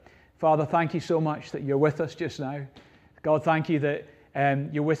Father, thank you so much that you're with us just now. God, thank you that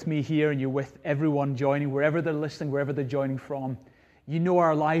you're with me here and you're with everyone joining, wherever they're listening, wherever they're joining from. You know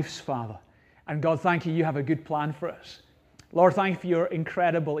our lives, Father. And God, thank you have a good plan for us. Lord, thank you for your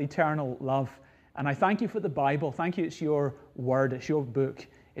incredible, eternal love. And I thank you for the Bible. Thank you, it's your word, it's your book,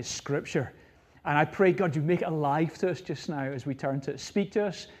 it's Scripture. And I pray, God, you make it alive to us just now as we turn to it. Speak to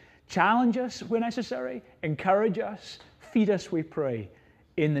us, challenge us where necessary, encourage us, feed us, we pray.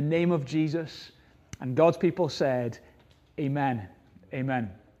 In the name of Jesus. And God's people said, Amen. Amen.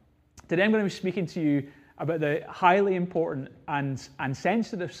 Today I'm going to be speaking to you about the highly important and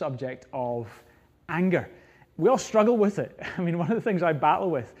sensitive subject of anger. We all struggle with it. I mean, one of the things I battle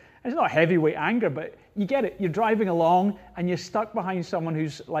with, it's not heavyweight anger, but you get it. You're driving along and you're stuck behind someone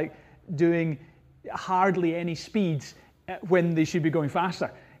who's like doing hardly any speeds when they should be going faster.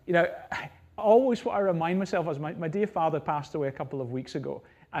 You know, always what I remind myself is my dear father passed away a couple of weeks ago.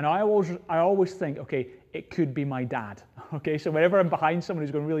 And I always think, okay, it could be my dad. Okay, so whenever I'm behind someone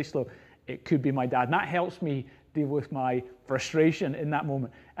who's going really slow, it could be my dad. And that helps me deal with my frustration in that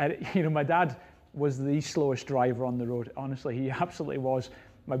moment. And, you know, my dad was the slowest driver on the road. Honestly, he absolutely was.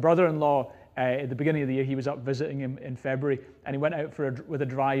 My brother-in-law, at the beginning of the year, he was up visiting him in February, and he went out with a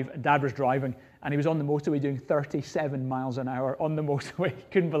drive. Dad was driving, and he was on the motorway doing 37 miles an hour on the motorway.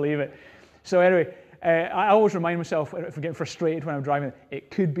 Couldn't believe it. So anyway, I always remind myself, if I'm getting frustrated when I'm driving,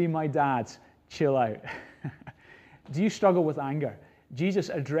 it could be my dad. Chill out. Do you struggle with anger? Jesus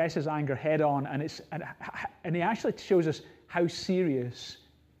addresses anger head on, and he actually shows us how serious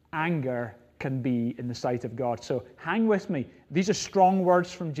anger can be in the sight of God. So hang with me. These are strong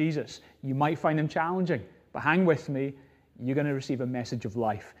words from Jesus. You might find them challenging, but hang with me. You're going to receive a message of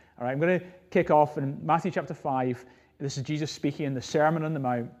life. All right, I'm going to kick off in Matthew chapter 5. This is Jesus speaking in the Sermon on the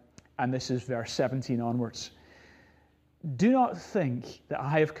Mount. And this is verse 17 onwards. Do not think that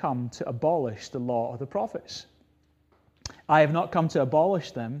I have come to abolish the law or the prophets. I have not come to abolish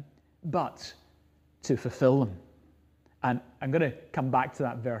them, but to fulfill them. And I'm going to come back to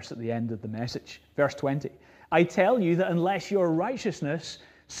that verse at the end of the message. Verse 20. I tell you that unless your righteousness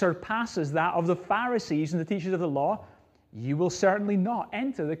surpasses that of the Pharisees and the teachers of the law, you will certainly not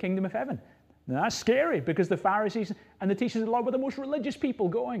enter the kingdom of heaven. Now that's scary because the Pharisees and the teachers of the law were the most religious people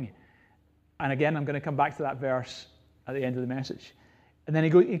going. And again, I'm going to come back to that verse at the end of the message. And then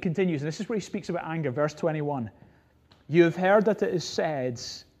he continues, and this is where he speaks about anger. Verse 21. You have heard that it is said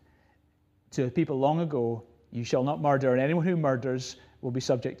to people long ago, you shall not murder, and anyone who murders will be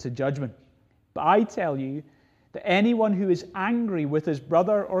subject to judgment. But I tell you that anyone who is angry with his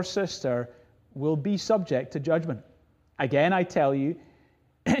brother or sister will be subject to judgment. Again, I tell you,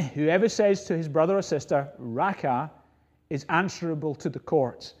 whoever says to his brother or sister, Raka, is answerable to the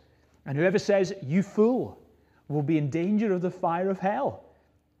court. And whoever says, you fool, will be in danger of the fire of hell.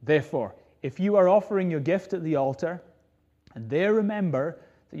 Therefore, if you are offering your gift at the altar, and there remember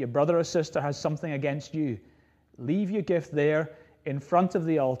that your brother or sister has something against you, leave your gift there in front of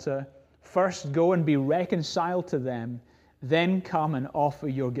the altar. First go and be reconciled to them, then come and offer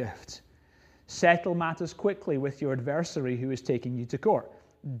your gift. Settle matters quickly with your adversary who is taking you to court.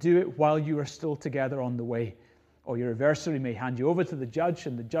 Do it while you are still together on the way. Or your adversary may hand you over to the judge,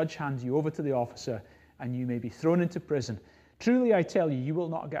 and the judge hands you over to the officer, and you may be thrown into prison. Truly, I tell you, you will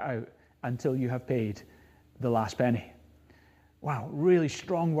not get out until you have paid the last penny. Wow, really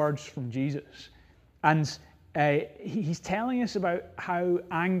strong words from Jesus. And he's telling us about how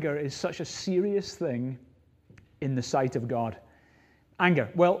anger is such a serious thing in the sight of God. Anger.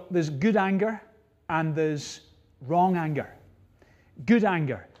 Well, there's good anger, and there's wrong anger. Good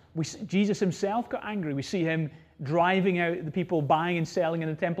anger. Jesus himself got angry. We see him driving out the people buying and selling in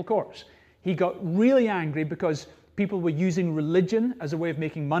the temple courts. He got really angry because people were using religion as a way of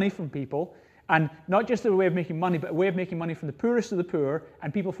making money from people, and not just a way of making money, but a way of making money from the poorest of the poor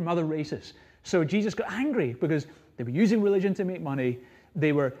and people from other races. So Jesus got angry because they were using religion to make money,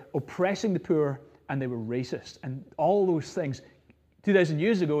 they were oppressing the poor, and they were racist. And all those things, 2,000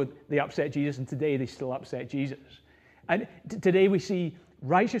 years ago, they upset Jesus, and today they still upset Jesus. And today we see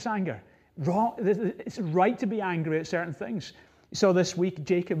righteous anger. Wrong. It's right to be angry at certain things. You saw this week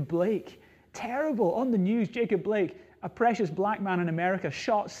Jacob Blake. Terrible. On the news, Jacob Blake, a precious black man in America,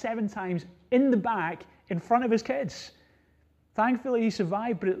 shot 7 times in the back in front of his kids. Thankfully, he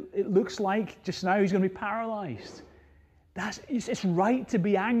survived, but it looks like just now he's going to be paralyzed. It's right to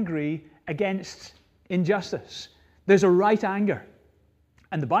be angry against injustice. There's a right anger.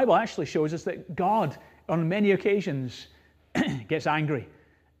 And the Bible actually shows us that God, on many occasions, gets angry.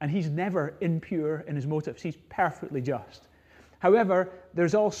 And he's never impure in his motives. He's perfectly just. However,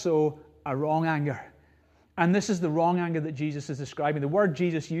 there's also a wrong anger. And this is the wrong anger that Jesus is describing. The word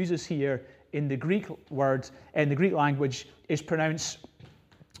Jesus uses here in the Greek language is pronounced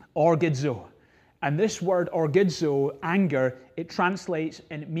orgidzo. And this word orgidzo, anger, it translates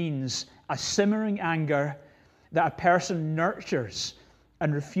and it means a simmering anger that a person nurtures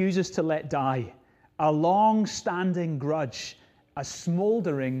and refuses to let die. A long-standing grudge, a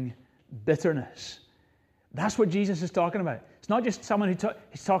smoldering bitterness. That's what Jesus is talking about. It's not just someone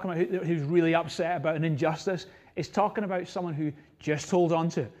he's talking about who's really upset about an injustice. It's talking about someone who just holds on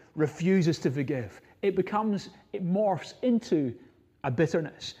to, refuses to forgive. It morphs into a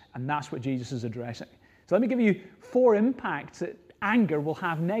bitterness, and that's what Jesus is addressing. So let me give you 4 impacts that anger will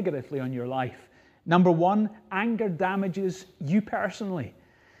have negatively on your life. Number 1, anger damages you personally.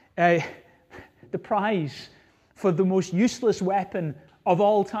 The prize for the most useless weapon of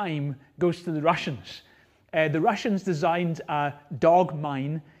all time goes to the Russians. The Russians designed a dog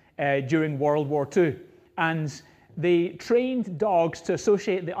mine during World War II, and they trained dogs to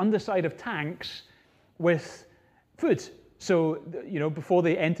associate the underside of tanks with food. So, before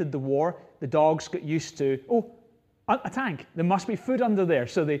they entered the war, the dogs got used to, a tank, there must be food under there.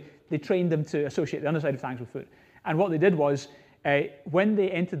 So they trained them to associate the underside of tanks with food. And what they did was, when they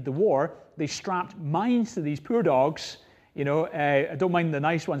entered the war, they strapped mines to these poor dogs. I don't mind the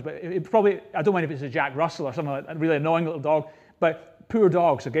nice ones, but I don't mind if it's a Jack Russell or something like that, a really annoying little dog, but poor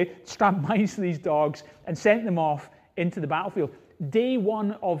dogs, okay? Strapped mines to these dogs and sent them off into the battlefield. Day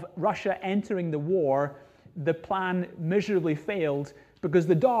 1 of Russia entering the war, the plan miserably failed because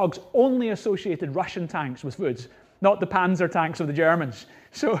the dogs only associated Russian tanks with foods, not the Panzer tanks of the Germans.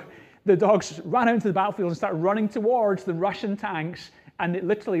 So the dogs ran out into the battlefield and started running towards the Russian tanks, and it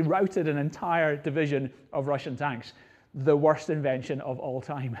literally routed an entire division of Russian tanks. The worst invention of all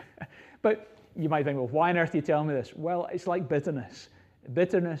time. But you might think, well, why on earth are you telling me this? Well, it's like bitterness.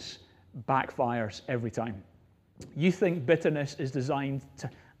 Bitterness backfires every time. You think bitterness is designed to,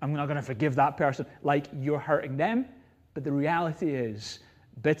 I'm not going to forgive that person, like you're hurting them, but the reality is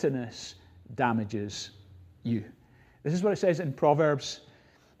bitterness damages you. This is what it says in Proverbs,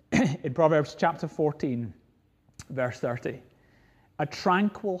 chapter 14, verse 30. A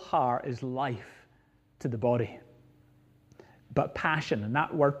tranquil heart is life to the body. But passion, and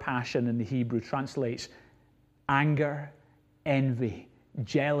that word passion in the Hebrew translates anger, envy,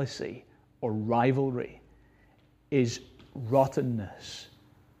 jealousy, or rivalry, is rottenness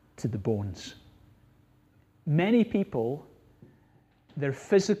to the bones. Many people, their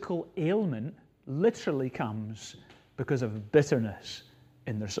physical ailment literally comes because of bitterness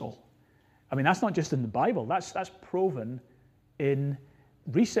in their soul. I mean, that's not just in the Bible. That's proven in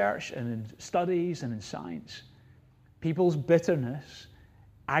research and in studies and in science. People's bitterness,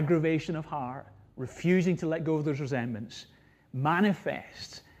 aggravation of heart, refusing to let go of those resentments,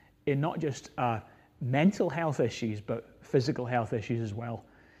 manifests in not just mental health issues, but physical health issues as well.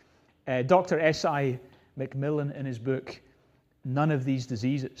 Dr. S.I. McMillan, in his book, None of These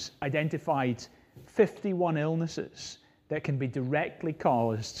Diseases, identified 51 illnesses that can be directly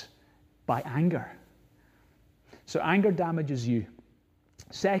caused by anger. So anger damages you.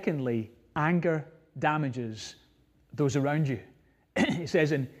 Secondly, anger damages those around you. It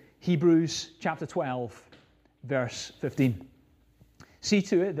says in Hebrews chapter 12, verse 15, see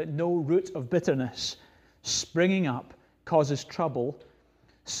to it that no root of bitterness springing up causes trouble,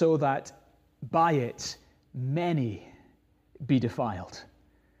 so that by it many be defiled.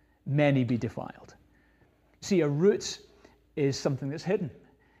 Many be defiled. See, a root is something that's hidden.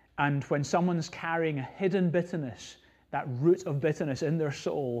 And when someone's carrying a hidden bitterness, that root of bitterness in their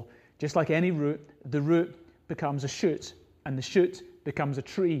soul, just like any root, the root becomes a shoot, and the shoot becomes a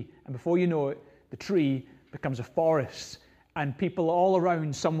tree. And before you know it, the tree becomes a forest. And people all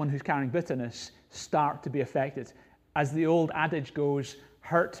around someone who's carrying bitterness start to be affected. As the old adage goes,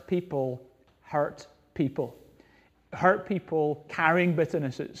 hurt people hurt people. Hurt people carrying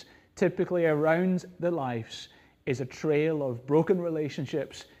bitternesses, typically around their lives, is a trail of broken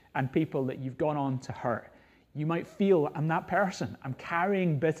relationships and people that you've gone on to hurt. You might feel, I'm that person. I'm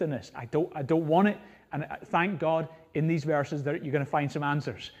carrying bitterness. I don't want it. And thank God in these verses that you're going to find some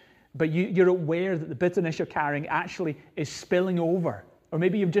answers. But you're aware that the bitterness you're carrying actually is spilling over. Or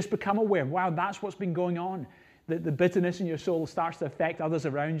maybe you've just become aware, wow, that's what's been going on. That the bitterness in your soul starts to affect others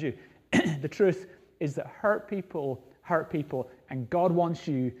around you. The truth is that hurt people, and God wants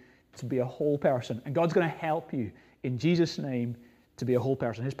you to be a whole person. And God's going to help you in Jesus' name to be a whole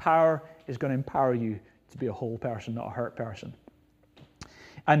person. His power is going to empower you to be a whole person, not a hurt person.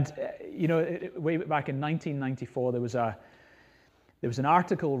 And, way back in 1994, there was an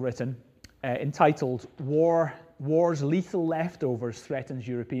article written entitled War's Lethal Leftovers Threatens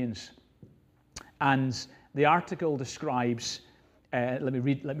Europeans. And The article describes, let me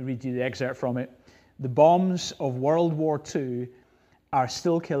read you the excerpt from it. The bombs of World War II are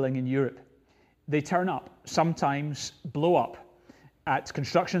still killing in Europe. They turn up, sometimes blow up, at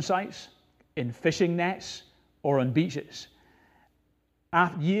construction sites, in fishing nets, or on beaches.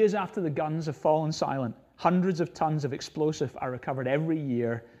 Years after the guns have fallen silent, hundreds of tons of explosive are recovered every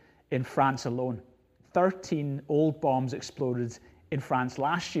year in France alone. 13 old bombs exploded in France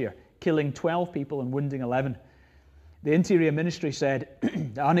last year, killing 12 people and wounding 11. The Interior Ministry said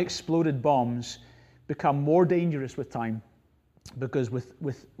the unexploded bombs become more dangerous with time because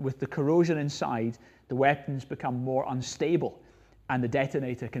with the corrosion inside, the weapons become more unstable and the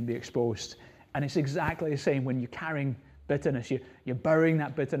detonator can be exposed. And it's exactly the same when you're carrying bitterness. You're burying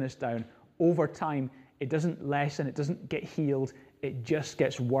that bitterness down. Over time, it doesn't lessen, it doesn't get healed, it just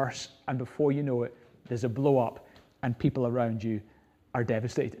gets worse. And before you know it, there's a blow up and people around you are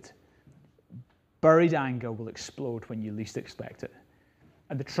devastated. Buried anger will explode when you least expect it.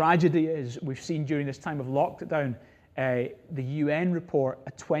 And the tragedy is, we've seen during this time of lockdown, the UN report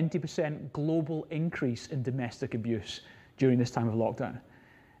a 20% global increase in domestic abuse during this time of lockdown.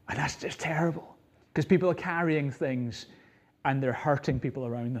 And that's just terrible, because people are carrying things and they're hurting people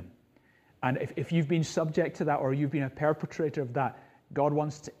around them. And if you've been subject to that, or you've been a perpetrator of that, God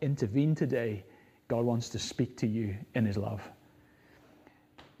wants to intervene today. God wants to speak to you in his love.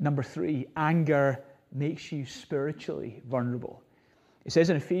 Number 3, anger makes you spiritually vulnerable. It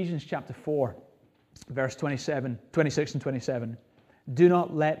says in Ephesians chapter 4, verse 26 and 27, do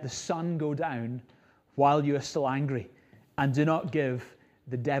not let the sun go down while you are still angry, and do not give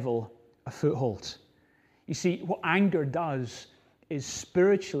the devil a foothold. You see, what anger does is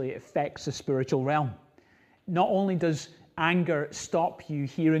spiritually it affects the spiritual realm. Not only does anger stop you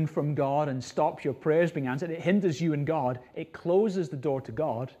hearing from God and stop your prayers being answered, it hinders you and God, it closes the door to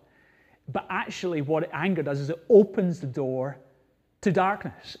God, but actually what anger does is it opens the door to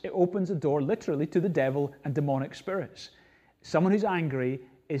darkness. It opens the door literally to the devil and demonic spirits. Someone who's angry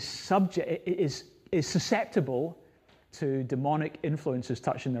is susceptible to demonic influences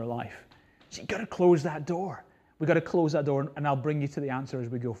touching their life. So you've got to close that door. We've got to close that door, and I'll bring you to the answer as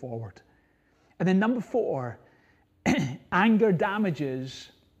we go forward. And then number 4, anger damages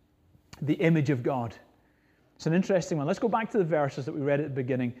the image of God. It's an interesting one. Let's go back to the verses that we read at the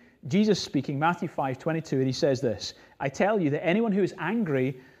beginning. Jesus speaking, Matthew 5:22, and he says this, I tell you that anyone who is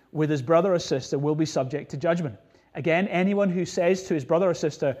angry with his brother or sister will be subject to judgment. Again, anyone who says to his brother or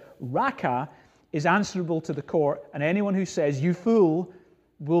sister, Raka, is answerable to the court, and anyone who says, you fool,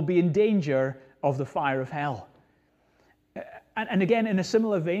 will be in danger of the fire of hell. And again, in a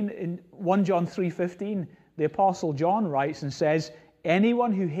similar vein, in 1 John 3:15, the Apostle John writes and says,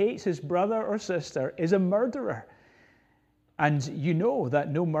 anyone who hates his brother or sister is a murderer. And you know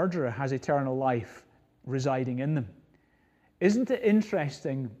that no murderer has eternal life residing in them. Isn't it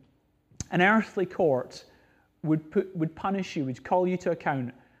interesting? An earthly court would punish you, would call you to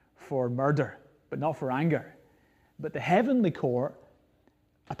account for murder, but not for anger. But the heavenly court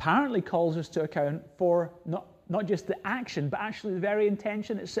apparently calls us to account for not just the action, but actually the very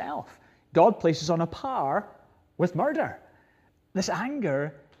intention itself. God places on a par with murder. This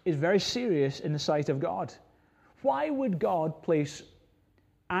anger is very serious in the sight of God. Why would God place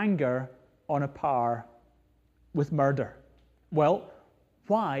anger on a par with murder? Well,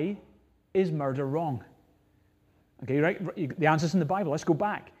 why is murder wrong? Okay, right? The answer's in the Bible. Let's go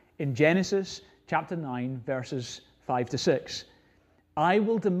back. In Genesis chapter 9, verses 5 to 6. I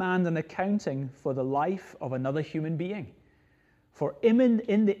will demand an accounting for the life of another human being. For in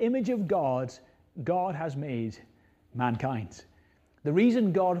the image of God, God has made mankind. The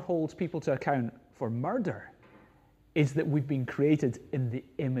reason God holds people to account for murder is that we've been created in the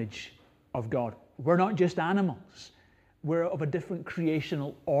image of God. We're not just animals. We're of a different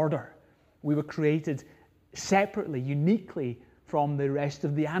creational order. We were created separately, uniquely from the rest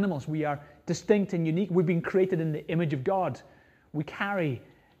of the animals. We are distinct and unique. We've been created in the image of God. We carry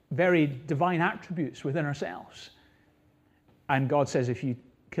very divine attributes within ourselves. And God says if you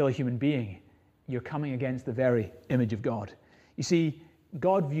kill a human being, you're coming against the very image of God. You see,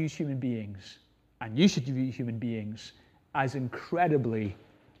 God views human beings, and you should view human beings, as incredibly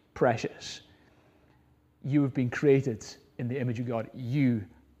precious. You have been created in the image of God. You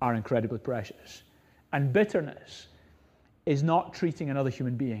are incredibly precious. And bitterness is not treating another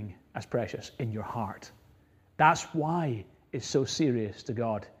human being as precious in your heart. That's why it's so serious to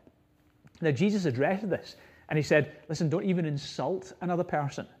God. Now, Jesus addressed this, and he said, listen, don't even insult another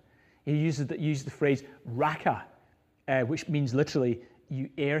person. He used the phrase raka, which means literally you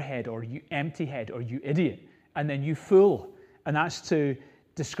airhead or you empty head or you idiot, and then you fool. And that's to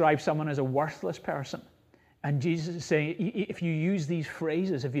describe someone as a worthless person. And Jesus is saying, if you use these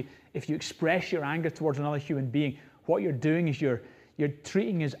phrases, if you express your anger towards another human being, what you're doing is you're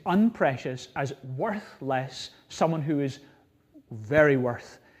treating as unprecious, as worthless, someone who is very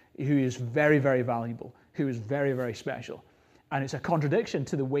who is very, very valuable, who is very, very special. And it's a contradiction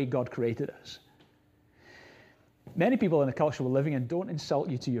to the way God created us. Many people in the culture we're living in don't insult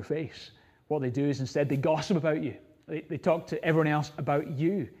you to your face. What they do is instead they gossip about you. They talk to everyone else about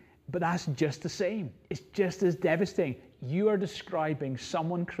you. But that's just the same. It's just as devastating. You are describing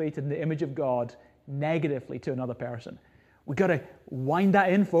someone created in the image of God negatively to another person. We've got to wind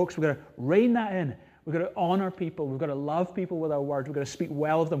that in, folks. We've got to rein that in. We've got to honor people. We've got to love people with our words. We've got to speak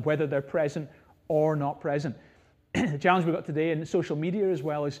well of them, whether they're present or not present. The challenge we've got today in social media as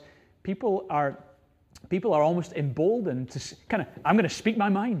well is people are almost emboldened to kind of, I'm going to speak my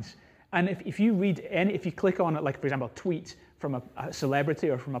mind. And if you click on it, like for example, a tweet from a celebrity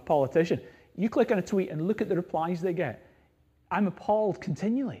or from a politician, you click on a tweet and look at the replies they get. I'm appalled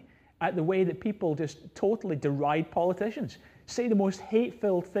continually at the way that people just totally deride politicians, say the most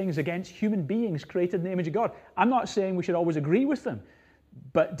hate-filled things against human beings created in the image of God. I'm not saying we should always agree with them,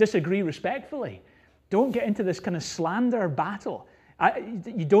 but disagree respectfully. Don't get into this kind of slander battle.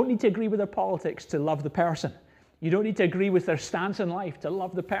 You don't need to agree with their politics to love the person. You don't need to agree with their stance in life to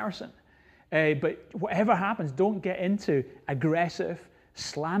love the person. But whatever happens, don't get into aggressive,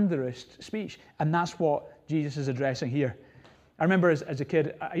 slanderous speech. And that's what Jesus is addressing here. I remember as a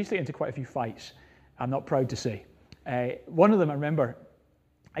kid, I used to get into quite a few fights. I'm not proud to say. One of them, I remember,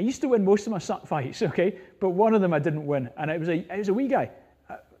 I used to win most of my fights, okay? But one of them I didn't win. And it was a wee guy,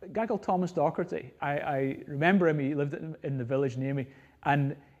 a guy called Thomas Docherty. I remember him. He lived in the village near me.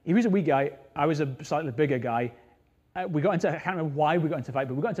 And he was a wee guy. I was a slightly bigger guy. We got into, I can't remember why we got into a fight,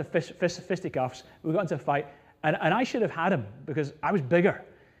 but we got into fisticuffs. We got into a fight, and I should have had him because I was bigger.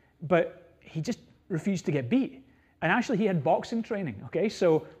 But he just refused to get beat. And actually, he had boxing training, okay?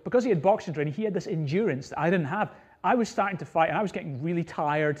 So because he had boxing training, he had this endurance that I didn't have. I was starting to fight, and I was getting really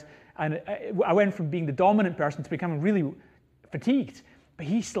tired. And I went from being the dominant person to becoming really fatigued. But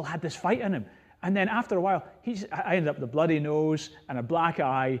he still had this fight in him. And then after a while, I ended up with a bloody nose and a black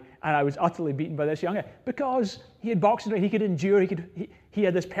eye, and I was utterly beaten by this young guy. Because he had boxing training, he could endure, he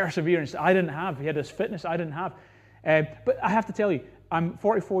had this perseverance that I didn't have. He had this fitness I didn't have. But I have to tell you, I'm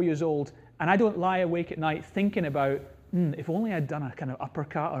 44 years old, and I don't lie awake at night thinking about, if only I'd done a kind of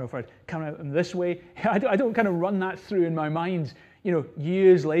uppercut, or if I'd come out in this way. I don't kind of run that through in my mind,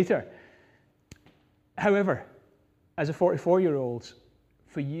 years later. However, as a 44-year-old,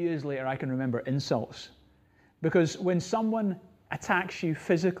 for years later, I can remember insults. Because when someone attacks you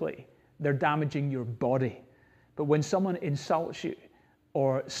physically, they're damaging your body. But when someone insults you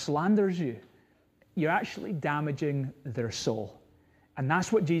or slanders you, you're actually damaging their soul. And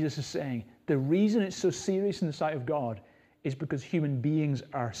that's what Jesus is saying. The reason it's so serious in the sight of God is because human beings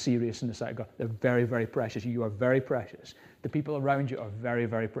are serious in the sight of God. They're very, very precious. You are very precious. The people around you are very,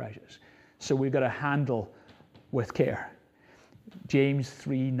 very precious. So we've got to handle with care. James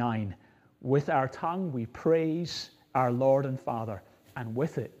 3:9, with our tongue we praise our Lord and Father, and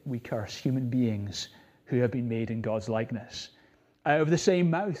with it we curse human beings who have been made in God's likeness. Out of the same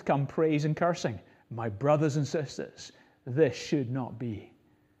mouth come praise and cursing. My brothers and sisters, this should not be.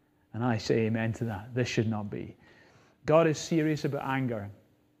 And I say amen to that. This should not be. God is serious about anger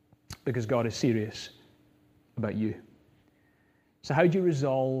because God is serious about you. So how do you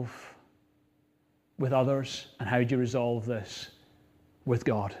resolve with others, and how do you resolve this with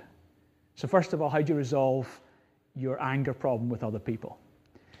God? So first of all, how do you resolve your anger problem with other people?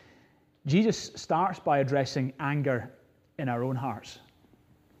 Jesus starts by addressing anger in our own hearts.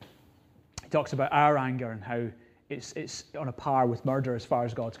 He talks about our anger and how it's on a par with murder as far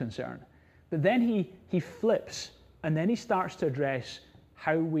as God's concerned. But then he flips, and then he starts to address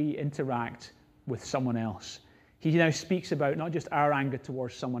how we interact with someone else. He now speaks about not just our anger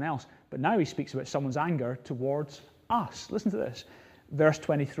towards someone else, but now he speaks about someone's anger towards us. Listen to this. Verse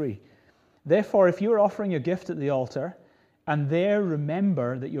 23. Therefore, if you are offering your gift at the altar, and there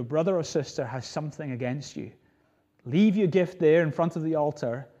remember that your brother or sister has something against you, leave your gift there in front of the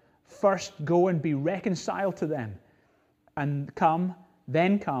altar. First go and be reconciled to them, and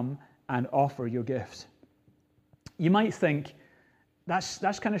then come and offer your gift. You might think, that's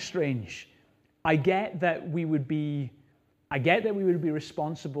kind of strange. I get that we would be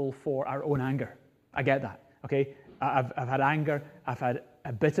responsible for our own anger. I get that, okay? I've had anger. I've had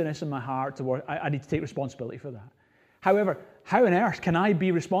a bitterness in my heart toward. I need to take responsibility for that. However, how on earth can I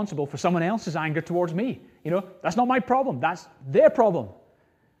be responsible for someone else's anger towards me? That's not my problem. That's their problem.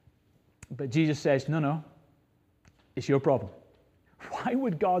 But Jesus says, no, it's your problem. Why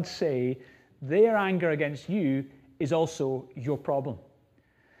would God say Their anger against you is also your problem.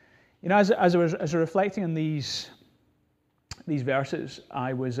 You know, as I was reflecting on these verses,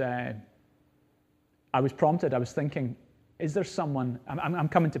 I was prompted. I was thinking, is there someone? I'm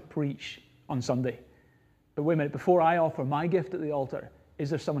coming to preach on Sunday, but wait a minute. Before I offer my gift at the altar, is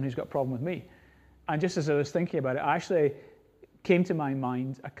there someone who's got a problem with me? And just as I was thinking about it, I actually came to my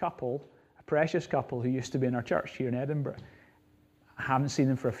mind a precious couple who used to be in our church here in Edinburgh. I haven't seen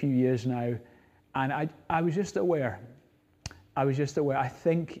them for a few years now, and I was just aware. I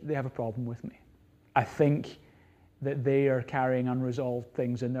think they have a problem with me. I think that they are carrying unresolved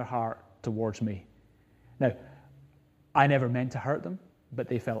things in their heart towards me. Now, I never meant to hurt them, but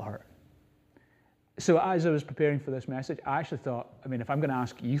they felt hurt. So as I was preparing for this message, I actually thought, if I'm going to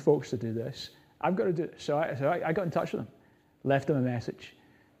ask you folks to do this, I've got to do it. So I got in touch with them, left them a message,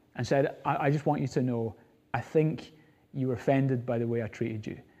 and said, I just want you to know, I think you were offended by the way I treated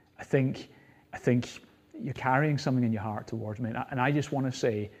you. I think you're carrying something in your heart towards me. And I just want to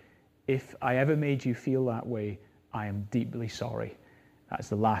say, if I ever made you feel that way, I am deeply sorry. That's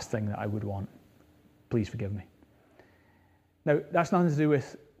the last thing that I would want. Please forgive me. Now, that's nothing to do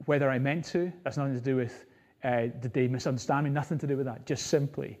with whether I meant to. That's nothing to do with did they misunderstand me. Nothing to do with that. Just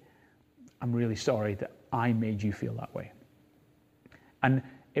simply, I'm really sorry that I made you feel that way. And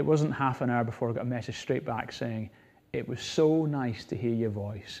it wasn't half an hour before I got a message straight back saying, it was so nice to hear your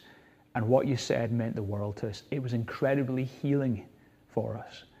voice, and what you said meant the world to us. It was incredibly healing for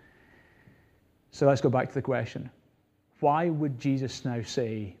us. So let's go back to the question. Why would Jesus now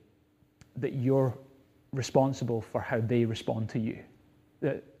say that you're responsible for how they respond to you?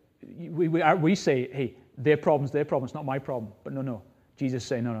 That we say, hey, their problem's not my problem. But no. Jesus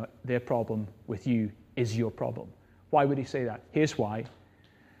saying, no, their problem with you is your problem. Why would he say that? Here's why.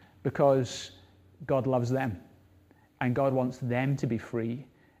 Because God loves them. And God wants them to be free.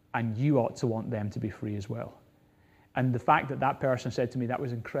 And you ought to want them to be free as well. And the fact that person said to me that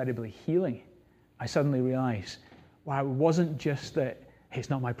was incredibly healing, I suddenly realized, wow, it wasn't just that, hey, it's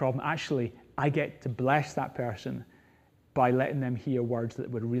not my problem. Actually, I get to bless that person by letting them hear words that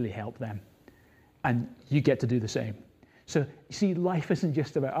would really help them. And you get to do the same. So, you see, life isn't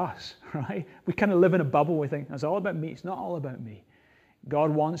just about us, right? We kind of live in a bubble. We think, it's all about me. It's not all about me.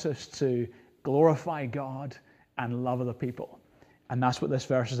 God wants us to glorify God and love other people. And that's what this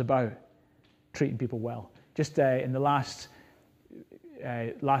verse is about, treating people well. Just in the last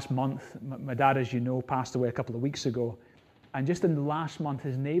month, my dad, as you know, passed away a couple of weeks ago. And just in the last month,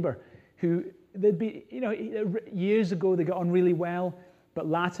 his neighbor, who they'd be, years ago they got on really well, but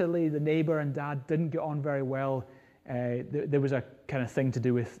latterly the neighbor and dad didn't get on very well. There was a kind of thing to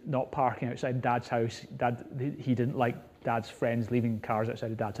do with not parking outside Dad's house. He didn't like Dad's friends leaving cars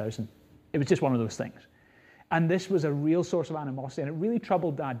outside of Dad's house, and it was just one of those things. And this was a real source of animosity, and it really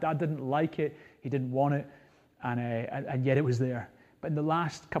troubled Dad. Dad didn't like it, he didn't want it, and yet it was there. But in the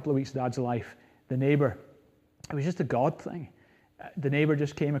last couple of weeks of Dad's life, the neighbor, it was just a God thing. The neighbor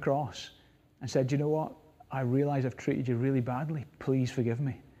just came across and said, you know what? I realize I've treated you really badly. Please forgive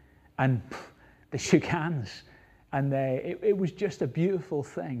me. And they shook hands. And it was just a beautiful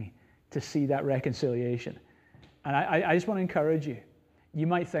thing to see that reconciliation. And I just want to encourage you. You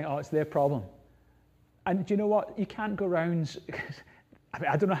might think, it's their problem. And do you know what? You can't go around.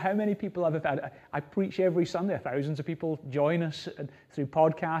 I don't know how many people I've had. I preach every Sunday. Thousands of people join us through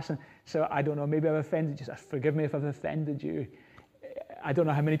podcasts. And so I don't know, maybe I've offended you. Forgive me if I've offended you. I don't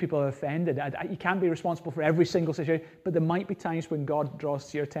know how many people I've offended. You can't be responsible for every single situation. But there might be times when God draws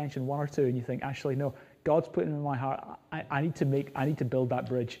to your attention one or two and you think, actually, no, God's putting it in my heart. I need to build that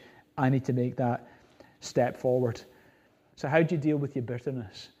bridge. I need to make that step forward. So how do you deal with your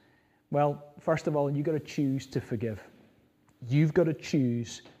bitterness? Well, first of all, you've got to choose to forgive. You've got to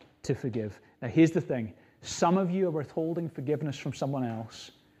choose to forgive. Now, here's the thing. Some of you are withholding forgiveness from someone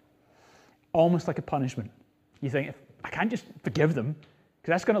else, almost like a punishment. You think, I can't just forgive them,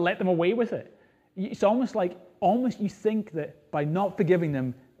 because that's going to let them away with it. It's almost you think that by not forgiving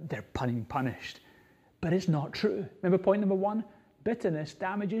them, they're being punished. But it's not true. Remember point number one? Bitterness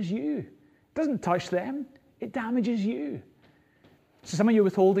damages you. It doesn't touch them. It damages you. So some of you are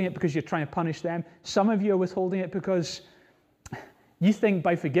withholding it because you're trying to punish them. Some of you are withholding it because you think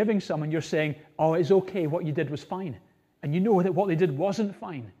by forgiving someone, you're saying, it's okay, what you did was fine. And you know that what they did wasn't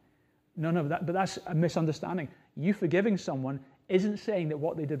fine. No, but that's a misunderstanding. You forgiving someone isn't saying that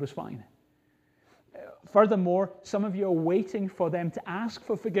what they did was fine. Furthermore, some of you are waiting for them to ask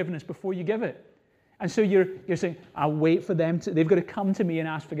for forgiveness before you give it. And so you're saying, I'll wait for them they've got to come to me and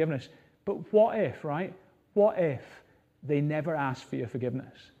ask forgiveness. But what if, right? What if they never ask for your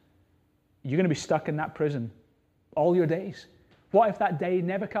forgiveness? You're going to be stuck in that prison all your days. What if that day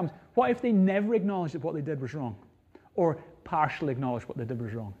never comes? What if they never acknowledged that what they did was wrong? Or partially acknowledged what they did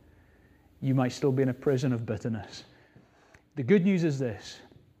was wrong? You might still be in a prison of bitterness. The good news is this: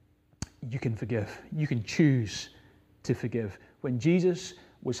 you can forgive. You can choose to forgive. When Jesus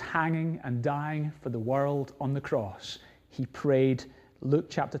was hanging and dying for the world on the cross, he prayed, Luke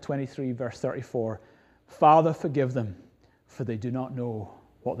chapter 23, verse 34, "Father, forgive them, for they do not know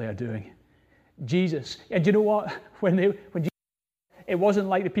what they are doing." Jesus, and do you know what? When Jesus, it wasn't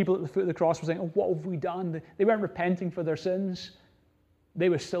like the people at the foot of the cross were saying, "Oh, what have we done?" They weren't repenting for their sins. They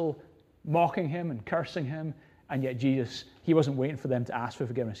were still mocking him and cursing him. And yet Jesus, he wasn't waiting for them to ask for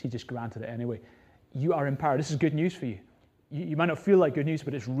forgiveness. He just granted it anyway. You are empowered. This is good news for you. You might not feel like good news,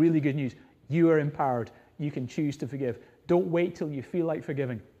 but it's really good news. You are empowered. You can choose to forgive. Don't wait till you feel like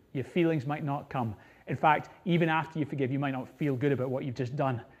forgiving. Your feelings might not come. In fact, even after you forgive, you might not feel good about what you've just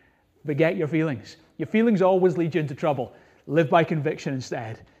done. Forget your feelings. Your feelings always lead you into trouble. Live by conviction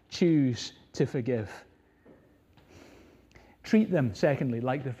instead. Choose to forgive. Treat them, secondly,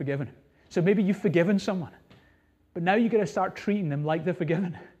 like they're forgiven. So maybe you've forgiven someone, but now you've got to start treating them like they're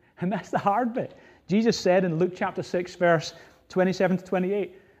forgiven. And that's the hard bit. Jesus said in Luke chapter 6, verse 27 to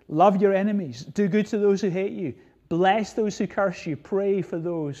 28, "Love your enemies, do good to those who hate you, bless those who curse you, pray for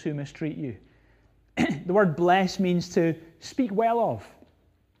those who mistreat you." The word bless means to speak well of.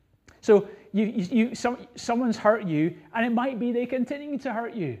 So someone's hurt you, and it might be they continue to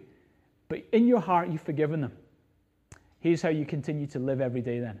hurt you, but in your heart you've forgiven them. Here's how you continue to live every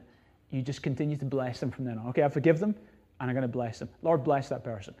day then. You just continue to bless them from then on. Okay, I forgive them, and I'm going to bless them. Lord, bless that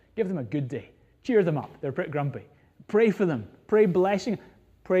person. Give them a good day. Cheer them up. They're a bit grumpy. Pray for them. Pray blessing.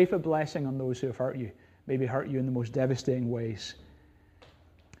 Pray for blessing on those who have hurt you, maybe hurt you in the most devastating ways.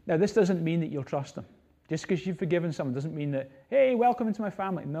 Now, this doesn't mean that you'll trust them. Just because you've forgiven someone doesn't mean that, hey, welcome into my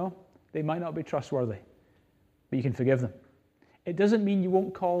family. No, they might not be trustworthy, but you can forgive them. It doesn't mean you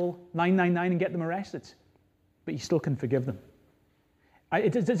won't call 999 and get them arrested, but you still can forgive them.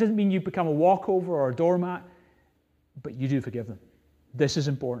 It doesn't mean you become a walkover or a doormat, but you do forgive them. This is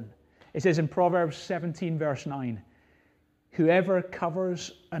important. It says in Proverbs 17, verse 9, whoever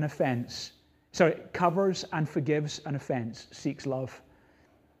covers and forgives an offense seeks love.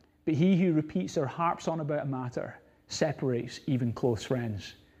 But he who repeats or harps on about a matter separates even close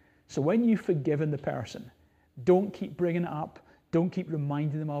friends. So when you've forgiven the person, don't keep bringing it up. Don't keep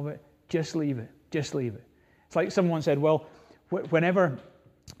reminding them of it. Just leave it. Just leave it. It's like someone said, well, whenever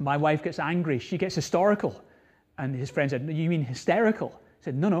my wife gets angry, she gets historical. And his friend said, no, you mean hysterical? He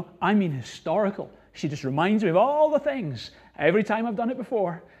said, no, I mean historical. She just reminds me of all the things every time I've done it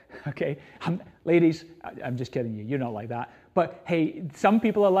before. Okay, ladies, I'm just kidding you. You're not like that. But hey, some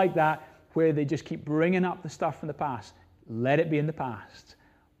people are like that, where they just keep bringing up the stuff from the past. Let it be in the past.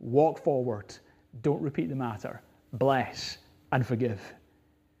 Walk forward. Don't repeat the matter. Bless and forgive.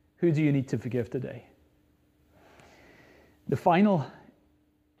 Who do you need to forgive today? The final,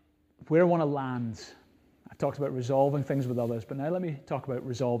 where I want to land, I've talked about resolving things with others, but now let me talk about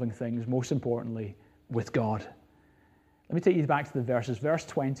resolving things, most importantly, with God. Let me take you back to the verses. Verse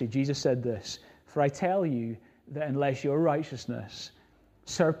 20, Jesus said this, "For I tell you that unless your righteousness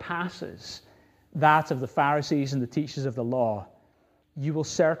surpasses that of the Pharisees and the teachers of the law, you will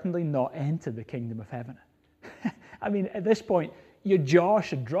certainly not enter the kingdom of heaven." I mean, at this point, your jaw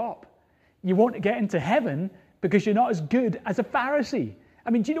should drop. You won't get into heaven because you're not as good as a Pharisee.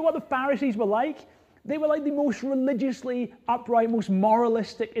 I mean, do you know what the Pharisees were like? They were like the most religiously upright, most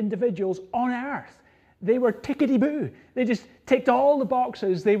moralistic individuals on earth. They were tickety-boo. They just ticked all the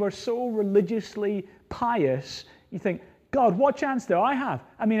boxes. They were so religiously pious. You think, God, what chance do I have?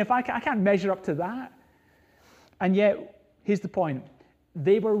 I mean, if I can't measure up to that. And yet, here's the point.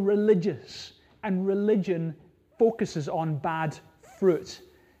 They were religious, and religion focuses on bad fruit.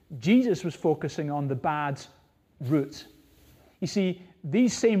 Jesus was focusing on the bad root. You see,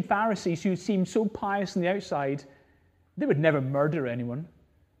 these same Pharisees who seemed so pious on the outside, they would never murder anyone,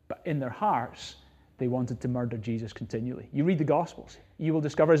 but in their hearts, they wanted to murder Jesus continually. You read the Gospels, you will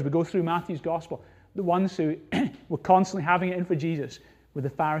discover as we go through Matthew's Gospel, the ones who were constantly having it in for Jesus were the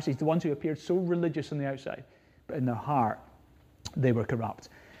Pharisees, the ones who appeared so religious on the outside, but in their heart, they were corrupt.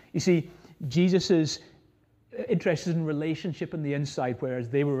 You see, Jesus is interested in relationship on the inside, whereas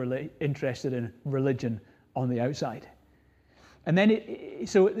they were interested in religion on the outside. And then,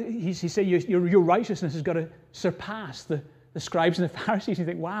 so he said, your righteousness has got to surpass the scribes and the Pharisees. You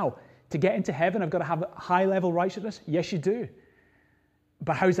think, wow, to get into heaven, I've got to have a high-level righteousness? Yes, you do.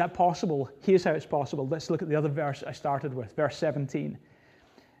 But how is that possible? Here's how it's possible. Let's look at the other verse I started with, verse 17.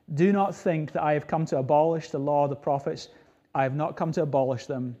 "Do not think that I have come to abolish the law of the prophets. I have not come to abolish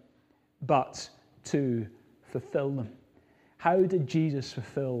them, but to fulfill them." How did Jesus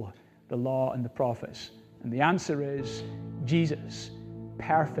fulfill the law and the prophets? And the answer is Jesus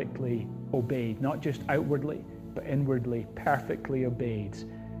perfectly obeyed, not just outwardly, but inwardly perfectly obeyed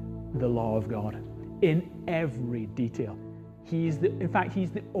the law of God in every detail. In fact, he's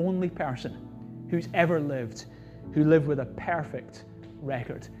the only person who's ever lived who lived with a perfect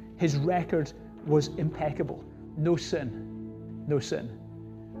record. His record was impeccable. No sin. No sin.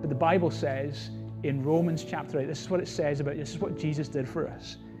 But the Bible says in Romans chapter 8, this is what it says about, this is what Jesus did for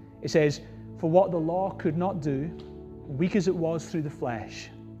us. It says, for what the law could not do, weak as it was through the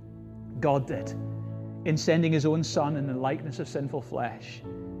flesh, God did, in sending his own Son in the likeness of sinful flesh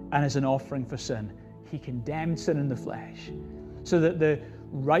and as an offering for sin. He condemned sin in the flesh so that the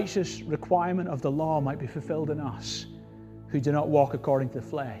righteous requirement of the law might be fulfilled in us who do not walk according to the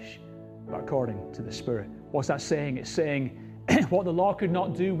flesh, but according to the Spirit. What's that saying? It's saying what the law could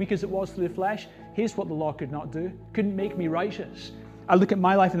not do, weak as it was through the flesh, here's what the law could not do. Couldn't make me righteous. I look at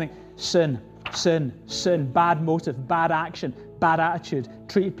my life and think, sin, sin, sin, bad motive, bad action, bad attitude,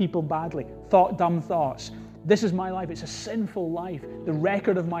 treated people badly, thought dumb thoughts. This is my life. It's a sinful life, the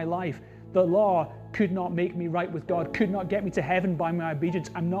record of my life. The law could not make me right with God, could not get me to heaven by my obedience.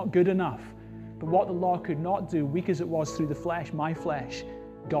 I'm not good enough. But what the law could not do, weak as it was through the flesh, my flesh,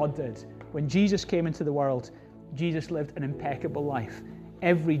 God did. When Jesus came into the world, Jesus lived an impeccable life.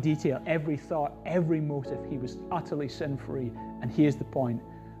 Every detail, every thought, every motive, he was utterly sin-free. And here's the point.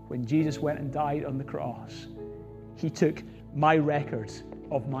 When Jesus went and died on the cross, he took my record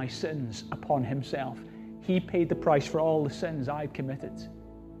of my sins upon himself. He paid the price for all the sins I'd committed.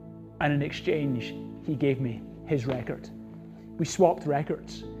 And in exchange, he gave me his record. We swapped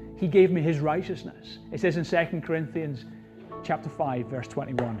records. He gave me his righteousness. It says in 2 Corinthians chapter 5, verse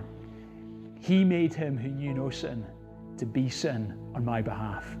 21, he made him who knew no sin to be sin on my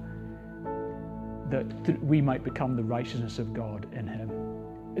behalf, that we might become the righteousness of God in him.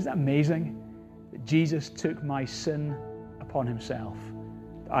 Isn't that amazing? That Jesus took my sin upon himself,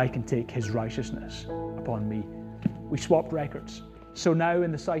 that I can take his righteousness upon me. We swapped records. So now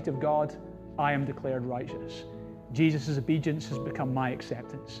in the sight of God, I am declared righteous. Jesus' obedience has become my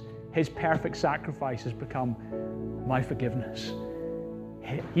acceptance. His perfect sacrifice has become my forgiveness.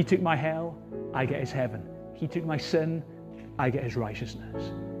 He took my hell, I get his heaven. He took my sin, I get his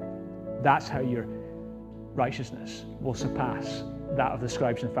righteousness. That's how your righteousness will surpass that of the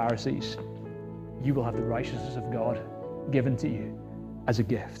scribes and Pharisees. You will have the righteousness of God given to you as a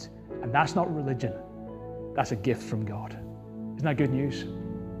gift. And that's not religion. That's a gift from God. Isn't that good news?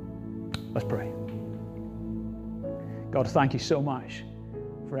 Let's pray. God, thank you so much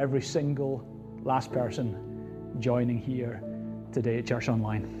for every single last person joining here today at Church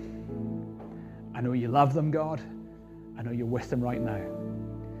Online. I know you love them, God. I know you're with them right now.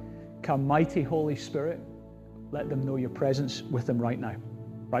 Come, mighty Holy Spirit, let them know your presence with them right now,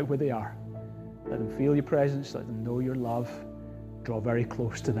 right where they are. Let them feel your presence, let them know your love. Draw very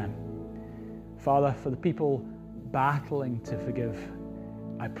close to them. Father, for the people battling to forgive,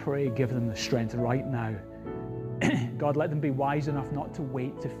 I pray give them the strength right now. God, let them be wise enough not to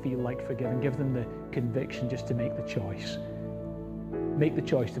wait to feel like forgiving. Give them the conviction just to make the choice. Make the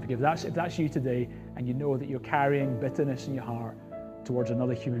choice to forgive. If that's you today and you know that you're carrying bitterness in your heart towards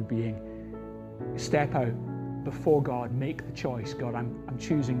another human being, step out before God. Make the choice. God, I'm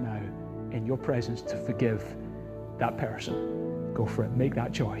choosing now in your presence to forgive that person. Go for it. Make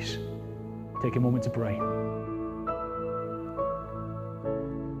that choice. Take a moment to pray.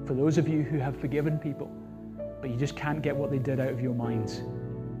 For those of you who have forgiven people, but you just can't get what they did out of your minds,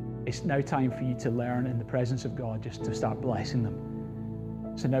 it's now time for you to learn in the presence of God just to start blessing them.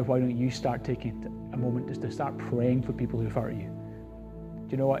 So now why don't you start taking a moment just to start praying for people who've hurt you?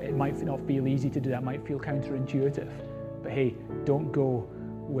 Do you know what? It might not feel easy to do that. It might feel counterintuitive. But hey, don't go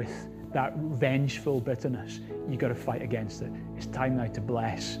with that vengeful bitterness. You've got to fight against it. It's time now to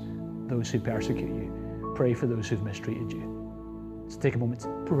bless those who persecute you. Pray for those who've mistreated you. So take a moment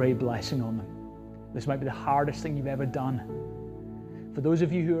to pray blessing on them. This might be the hardest thing you've ever done. For those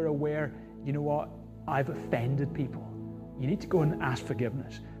of you who are aware, you know what? I've offended people. You need to go and ask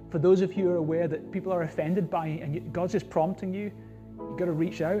forgiveness. For those of you who are aware that people are offended by you and God's just prompting you, you've got to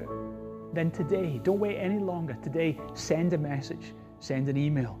reach out. Then today, don't wait any longer. Today, send a message, send an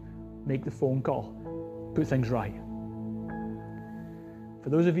email, make the phone call, put things right. For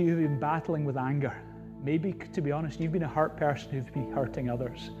those of you who've been battling with anger, maybe, to be honest, you've been a hurt person who's been hurting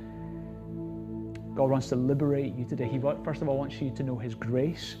others. God wants to liberate you today. He first of all wants you to know his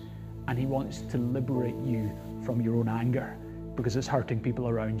grace, and he wants to liberate you from your own anger because it's hurting people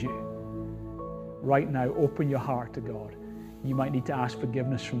around you. Right now, open your heart to God. You might need to ask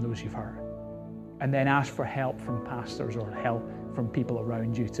forgiveness from those you've hurt. and then ask for help from pastors or help from people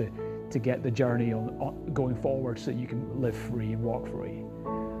around you to get the journey on going forward so that you can live free and walk free.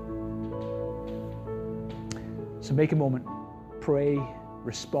 So make a moment, pray,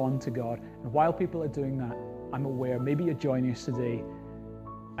 respond to God. And while people are doing that, I'm aware, maybe you're joining us today,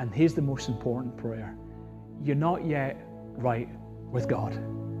 and here's the most important prayer. You're not yet right with God,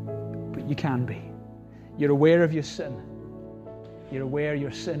 but you can be. You're aware of your sin. You're aware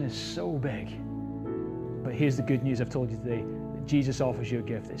your sin is so big. But here's the good news I've told you today, that Jesus offers you a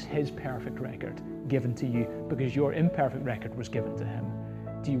gift. It's his perfect record given to you because your imperfect record was given to him.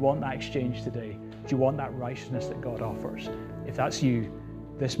 Do you want that exchange today? Do you want that righteousness that God offers? If that's you,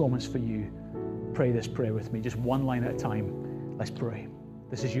 this moment's for you. Pray this prayer with me, just one line at a time. Let's pray.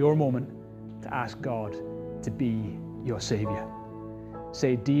 This is your moment to ask God to be your Savior.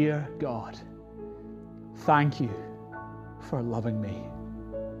 Say, dear God, thank you for loving me.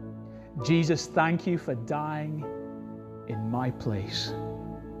 Jesus, thank you for dying in my place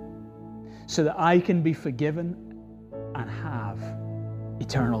so that I can be forgiven and have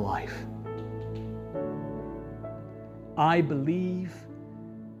eternal life. I believe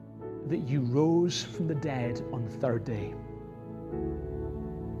that you rose from the dead on the third day.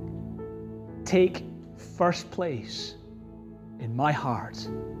 Take first place in my heart.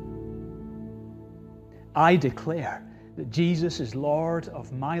 I declare that Jesus is Lord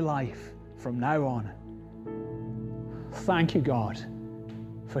of my life from now on. Thank you, God,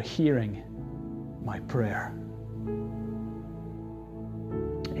 for hearing my prayer.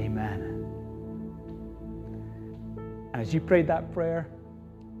 Amen. As you prayed that prayer,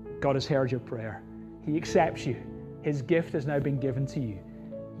 God has heard your prayer. He accepts you. His gift has now been given to you.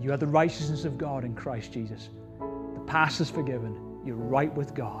 You are the righteousness of God in Christ Jesus. The past is forgiven. You're right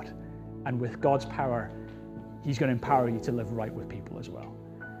with God. And with God's power, he's going to empower you to live right with people as well.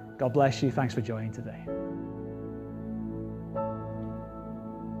 God bless you. Thanks for joining today.